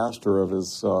and disaster of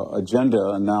his agenda,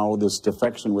 and now this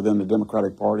defection within the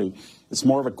Democratic Party. It's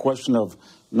more of a question of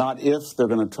not if they're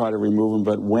going to try to remove him,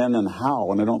 but when and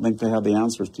how, and I don't think they have the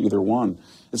answers to either one.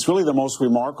 It's really the most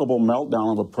remarkable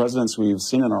meltdown of a presidency we've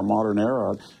seen in our modern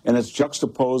era, and it's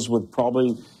juxtaposed with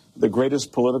probably the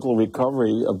greatest political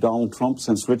recovery of Donald Trump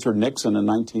since Richard Nixon in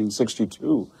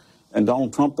 1962. And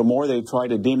Donald Trump, the more they try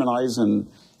to demonize and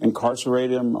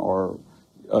incarcerate him or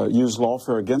use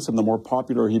lawfare against him, the more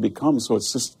popular he becomes. So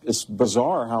it's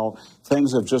bizarre how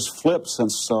things have just flipped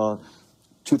since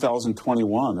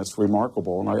 2021. It's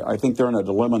remarkable, and I think they're in a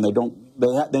dilemma. And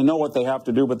they know what they have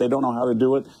to do, but they don't know how to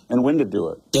do it and when to do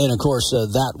it. And of course,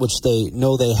 that which they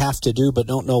know they have to do, but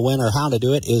don't know when or how to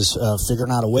do it, is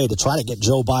figuring out a way to try to get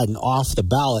Joe Biden off the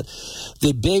ballot.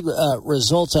 The big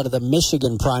results out of the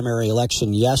Michigan primary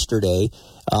election yesterday.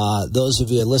 Those of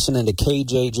you listening to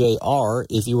KJJR,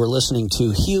 if you were listening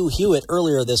to Hugh Hewitt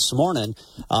earlier this morning,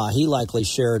 he likely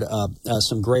shared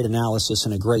some great analysis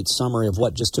and a great summary of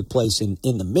what just took place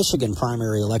in the Michigan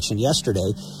primary election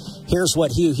yesterday. Here's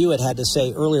what Hugh Hewitt had to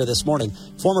say earlier this morning.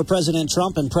 Former President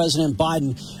Trump and President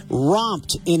Biden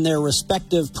romped in their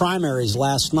respective primaries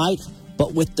last night,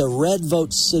 but with the red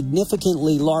vote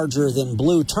significantly larger than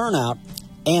blue turnout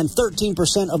and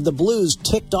 13% of the blues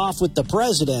ticked off with the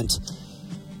president,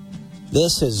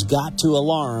 this has got to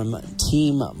alarm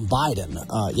Team Biden.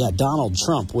 Donald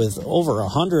Trump with over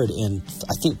 100 and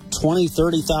I think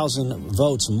 30,000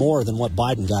 votes more than what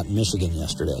Biden got in Michigan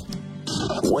yesterday.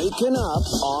 Waking up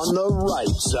on the right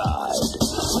side.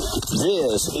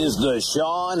 This is the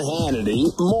Sean Hannity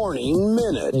Morning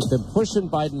Minute. They've been pushing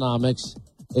Bidenomics.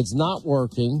 It's not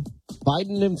working.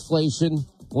 Biden inflation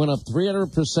went up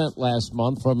 300% last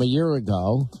month from a year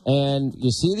ago. And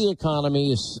you see the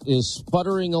economy is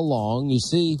sputtering along. You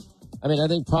see, I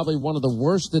think probably one of the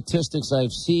worst statistics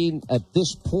I've seen at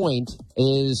this point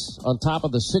is on top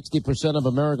of the 60% of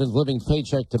Americans living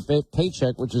paycheck to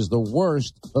paycheck, which is the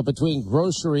worst. But between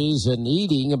groceries and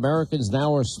eating, Americans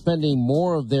now are spending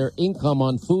more of their income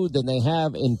on food than they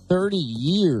have in 30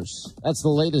 years. That's the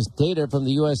latest data from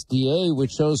the USDA,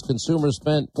 which shows consumers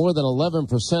spent more than 11%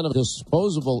 of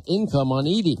disposable income on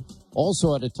eating.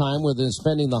 Also at a time where they're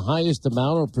spending the highest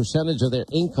amount or percentage of their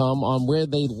income on where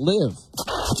they live.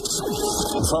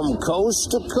 From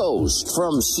coast to coast,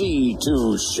 from sea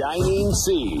to shining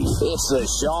sea, it's the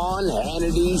Sean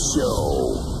Hannity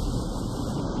Show.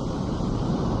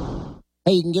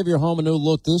 Hey, you can give your home a new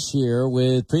look this year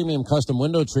with premium custom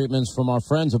window treatments from our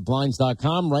friends at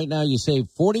Blinds.com. Right now, you save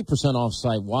 40% off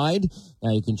site-wide.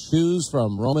 Now, you can choose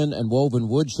from Roman and woven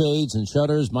wood shades and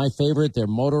shutters. My favorite, their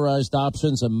motorized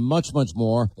options, and much, much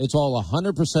more. It's all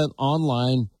 100%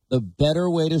 online. The better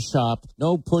way to shop.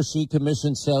 No pushy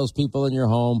commission salespeople in your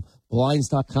home.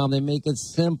 Blinds.com, they make it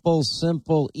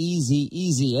simple,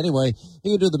 easy. Anyway,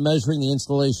 you can do the measuring, the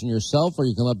installation yourself, or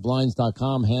you can let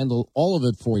Blinds.com handle all of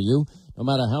it for you. No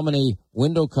matter how many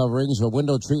window coverings or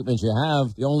window treatments you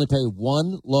have, you only pay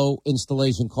one low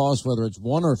installation cost, whether it's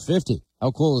 1 or 50.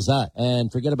 How cool is that?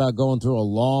 And forget about going through a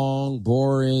long,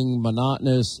 boring,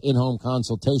 monotonous in-home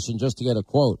consultation just to get a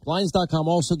quote. Blinds.com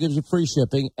also gives you free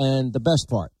shipping, and the best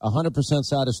part, 100%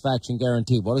 satisfaction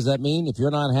guaranteed. What does that mean? If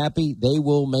you're not happy, they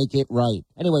will make it right.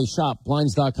 Anyway, shop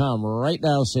Blinds.com right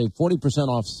now. Save 40%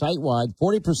 off site-wide,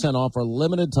 40% off for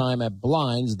limited time at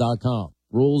Blinds.com.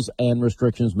 Rules and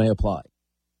restrictions may apply.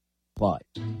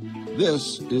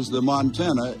 This is the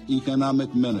Montana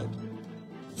Economic Minute.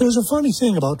 There's a funny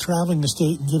thing about traveling the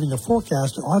state and giving a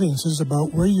forecast to audiences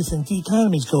about where you think the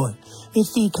economy's going.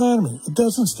 It's the economy. It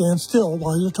doesn't stand still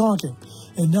while you're talking.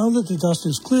 And now that the dust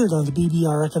is cleared on the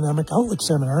BBR Economic Outlook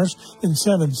seminars in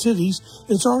 7 cities,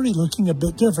 it's already looking a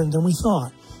bit different than we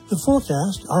thought. The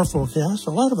forecast, our forecast,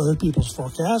 a lot of other people's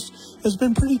forecasts, has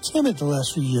been pretty timid the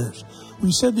last few years.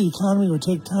 We said the economy would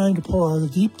take time to pull out of the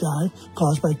deep dive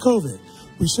caused by COVID.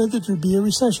 We said that there'd be a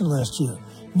recession last year.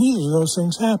 Neither of those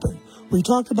things happened. We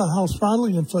talked about how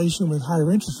throttling inflation with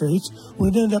higher interest rates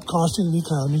would end up costing the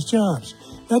economy's jobs.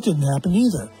 That didn't happen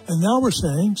either. And now we're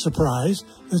saying, surprise,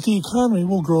 that the economy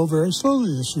will grow very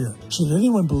slowly this year. Should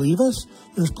anyone believe us?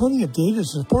 There's plenty of data to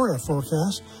support our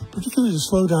forecast, particularly the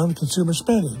slowdown in consumer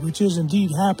spending, which is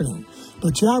indeed happening.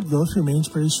 But job growth remains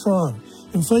pretty strong.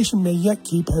 Inflation may yet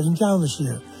keep heading down this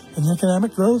year. And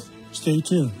economic growth? Stay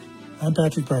tuned. I'm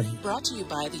Patrick Barty. Brought to you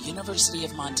by the University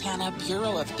of Montana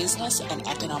Bureau of Business and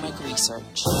Economic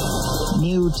Research.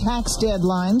 New tax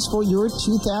deadlines for your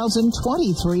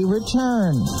 2023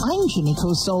 return. I'm Ginny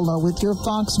Cosola with your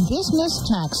Fox Business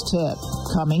Tax Tip.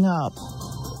 Coming up.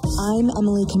 I'm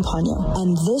Emily Campagno,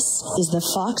 and this is the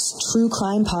Fox True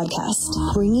Crime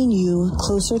Podcast, bringing you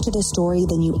closer to the story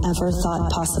than you ever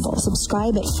thought possible.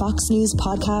 Subscribe at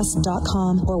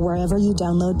foxnewspodcast.com or wherever you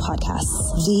download podcasts.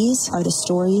 These are the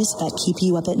stories that keep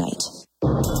you up at night.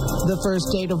 The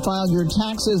first day to file your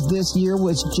taxes this year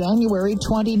was January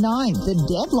 29th. The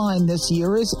deadline this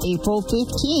year is April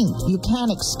 15th. You can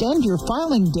extend your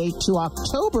filing date to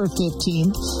October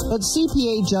 15th, but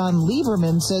CPA John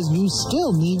Lieberman says you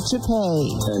still need to pay.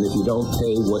 And if you don't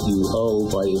pay what you owe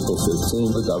by April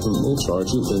 15th, the government will charge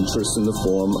you interest in the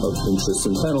form of interest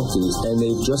and penalties. And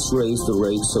they've just raised the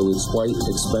rate, so it's quite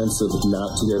expensive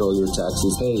not to get all your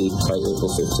taxes paid by April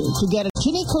 15th. To get a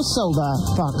Ginny Cosola,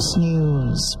 Fox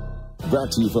News.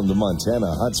 Brought to you from the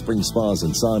Montana Hot Spring Spas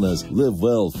and Saunas Live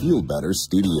Well, Feel Better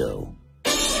studio.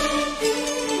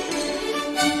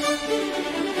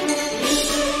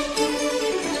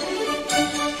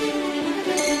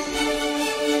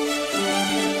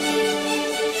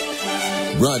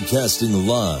 Broadcasting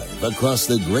live across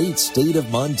the great state of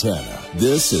Montana,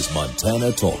 this is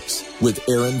Montana Talks with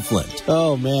Aaron Flint.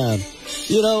 Oh, man.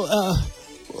 You know,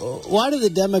 why do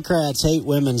the Democrats hate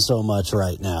women so much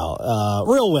right now?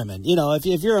 Real women. You know, if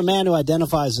you're a man who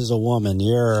identifies as a woman,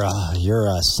 you're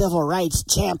a civil rights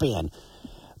champion.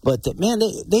 But,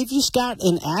 they've just got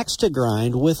an axe to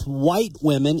grind with white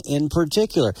women in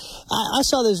particular. I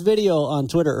saw this video on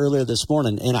Twitter earlier this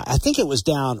morning, and I think it was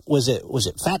down, was it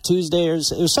Fat Tuesday? Or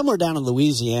it was somewhere down in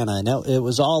Louisiana, and it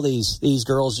was all these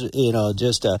girls, and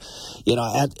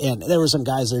there were some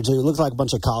guys there, too. It looked like a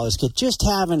bunch of college kids just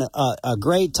having a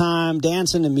great time,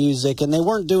 dancing to music, and they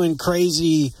weren't doing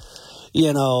crazy,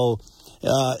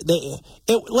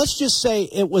 let's just say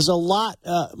it was a lot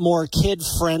more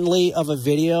kid-friendly of a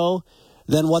video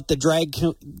than what the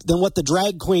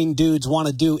drag queen dudes want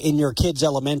to do in your kids'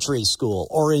 elementary school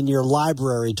or in your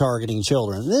library targeting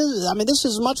children. This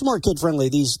is much more kid-friendly,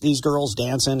 these girls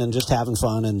dancing and just having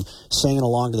fun and singing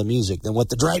along to the music than what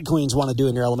the drag queens want to do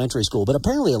in your elementary school. But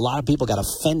apparently a lot of people got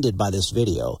offended by this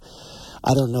video.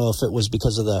 I don't know if it was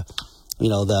because of the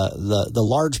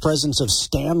large presence of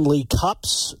Stanley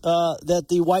cups that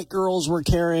the white girls were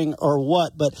carrying or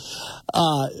what, but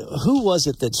who was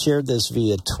it that shared this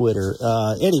via Twitter?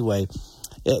 Anyway,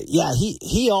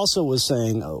 he also was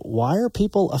saying, why are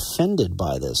people offended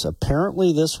by this?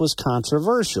 Apparently this was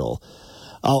controversial.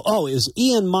 Oh, it was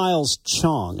Ian Miles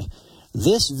Chong.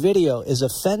 This video is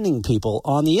offending people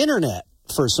on the internet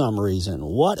for some reason.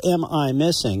 What am I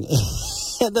missing?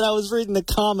 And then I was reading the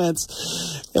comments,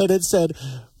 and it said,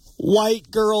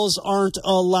 white girls aren't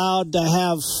allowed to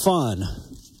have fun.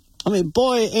 I mean,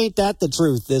 boy, ain't that the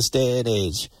truth this day and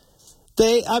age.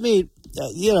 And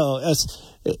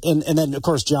then, of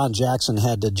course, John Jackson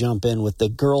had to jump in with the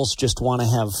girls just want to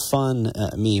have fun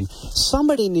meme.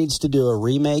 Somebody needs to do a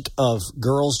remake of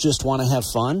Girls Just Want to Have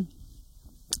Fun.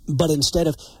 But instead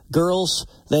of girls,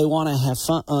 they want to have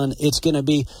fun, it's going to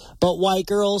be, but white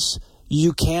girls,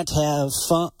 you can't have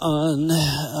fun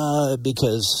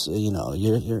because,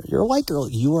 you're a white girl.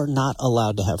 You are not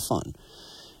allowed to have fun.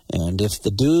 And if the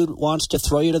dude wants to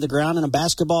throw you to the ground in a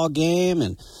basketball game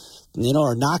and,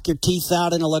 or knock your teeth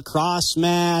out in a lacrosse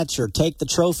match or take the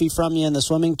trophy from you in the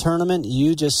swimming tournament,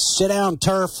 you just sit down,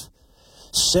 TERF.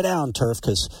 Sit down, TERF,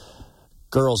 because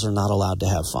girls are not allowed to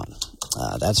have fun.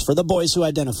 That's for the boys who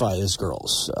identify as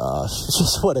girls.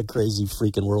 Just what a crazy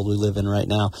freaking world we live in right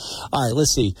now. All right,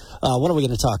 let's see. What are we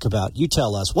going to talk about? You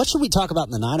tell us. What should we talk about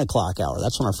in the 9 o'clock hour?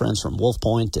 That's when our friends from Wolf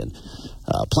Point and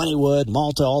Plentywood,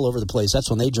 Malta, all over the place. That's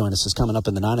when they join us. Is coming up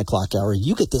in the 9 o'clock hour.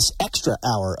 You get this extra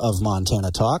hour of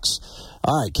Montana Talks.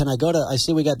 All right, can I go to, I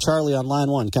see we got Charlie on line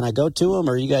 1. Can I go to him,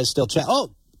 or are you guys still chat?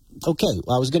 Oh, okay.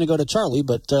 Well, I was going to go to Charlie,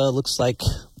 but looks like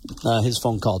his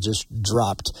phone call just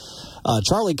dropped.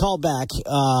 Charlie called back.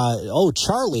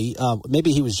 Charlie,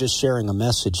 maybe he was just sharing a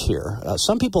message here.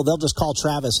 Some people, they'll just call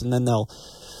Travis and then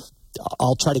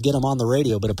I'll try to get them on the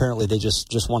radio, but apparently they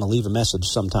just want to leave a message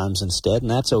sometimes instead,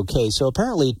 and that's okay. So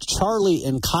apparently Charlie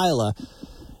and Kyla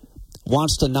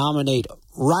wants to nominate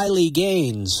Riley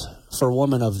Gaines for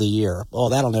Woman of the Year. Oh,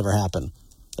 that'll never happen.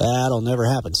 That'll never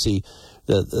happen. See,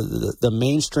 the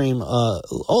mainstream,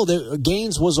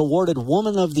 Gaines was awarded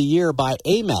Woman of the Year by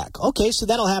AMAC. Okay, so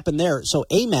that'll happen there. So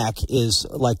AMAC is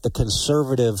like the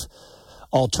conservative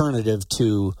alternative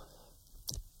to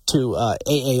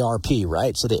AARP,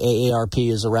 right? So the AARP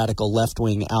is a radical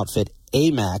left-wing outfit.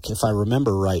 AMAC, if I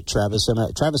remember right, Travis, am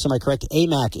I correct?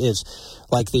 AMAC is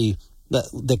like the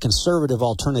conservative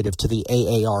alternative to the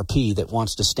AARP that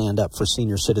wants to stand up for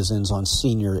senior citizens on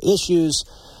senior issues,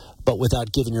 but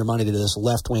without giving your money to this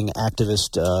left-wing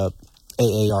activist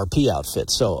AARP outfit.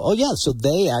 So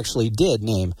they actually did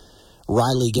name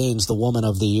Riley Gaines the Woman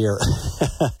of the Year.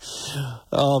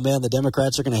 Oh, man, the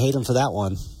Democrats are going to hate him for that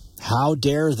one. How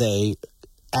dare they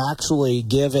actually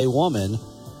give a woman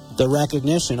the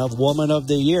recognition of Woman of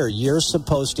the Year? You're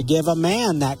supposed to give a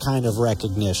man that kind of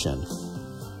recognition,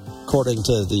 according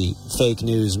to the fake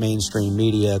news mainstream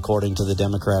media, according to the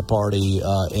Democrat Party,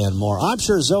 and more. I'm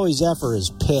sure Zoe Zephyr is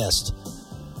pissed.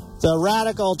 The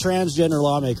radical transgender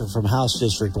lawmaker from House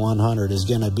District 100 is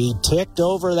going to be ticked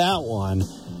over that one.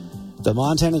 The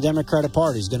Montana Democratic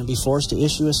Party is going to be forced to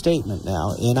issue a statement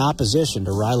now in opposition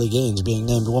to Riley Gaines being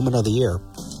named Woman of the Year.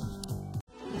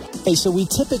 Hey, so we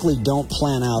typically don't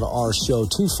plan out our show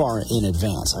too far in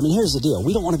advance. I mean, here's the deal. We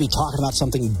don't want to be talking about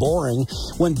something boring.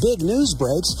 When big news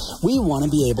breaks, we want to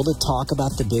be able to talk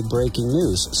about the big breaking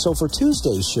news. So for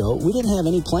Tuesday's show, we didn't have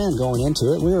any plan going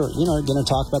into it. We were, going to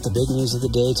talk about the big news of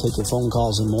the day, take your phone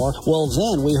calls and more. Well,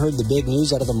 then we heard the big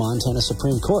news out of the Montana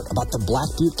Supreme Court about the Black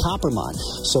Butte copper mine.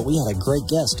 So we had a great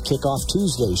guest kick off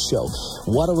Tuesday's show.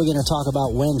 What are we going to talk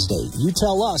about Wednesday? You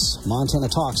tell us.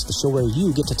 Montana Talks, the show where you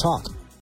get to talk.